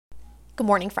Good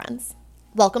morning, friends.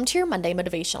 Welcome to your Monday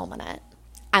Motivational Minute.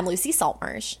 I'm Lucy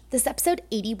Saltmarsh. This is episode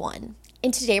 81,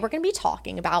 and today we're going to be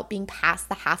talking about being past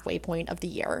the halfway point of the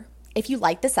year. If you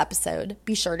like this episode,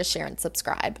 be sure to share and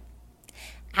subscribe.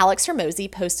 Alex Hormozi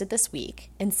posted this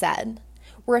week and said,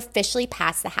 "We're officially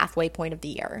past the halfway point of the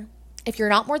year. If you're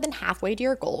not more than halfway to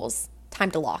your goals,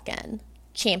 time to lock in.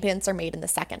 Champions are made in the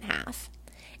second half."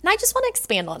 And I just want to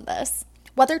expand on this.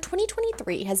 Whether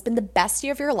 2023 has been the best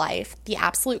year of your life, the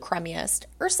absolute crummiest,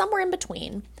 or somewhere in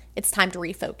between, it's time to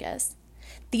refocus.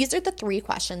 These are the three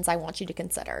questions I want you to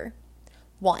consider.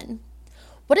 1.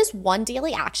 What is one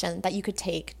daily action that you could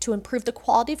take to improve the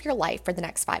quality of your life for the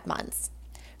next 5 months?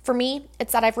 For me,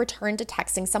 it's that I've returned to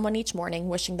texting someone each morning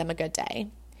wishing them a good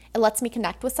day. It lets me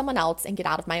connect with someone else and get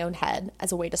out of my own head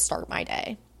as a way to start my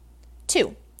day.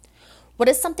 2. What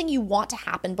is something you want to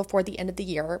happen before the end of the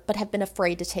year but have been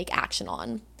afraid to take action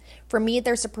on? For me,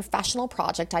 there's a professional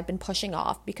project I've been pushing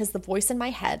off because the voice in my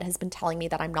head has been telling me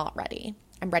that I'm not ready.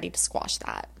 I'm ready to squash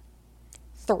that.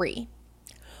 3.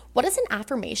 What is an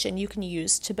affirmation you can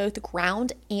use to both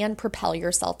ground and propel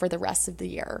yourself for the rest of the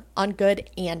year on good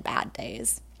and bad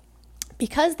days?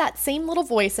 Because that same little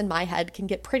voice in my head can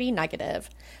get pretty negative,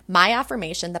 my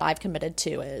affirmation that I've committed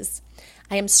to is,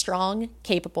 I am strong,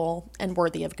 capable, and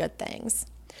worthy of good things.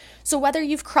 So whether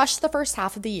you've crushed the first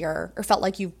half of the year or felt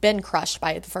like you've been crushed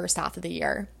by the first half of the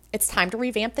year, it's time to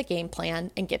revamp the game plan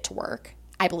and get to work.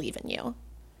 I believe in you.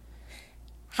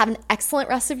 Have an excellent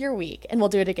rest of your week, and we'll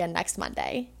do it again next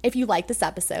Monday. If you like this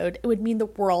episode, it would mean the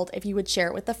world if you would share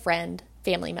it with a friend,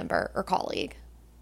 family member, or colleague.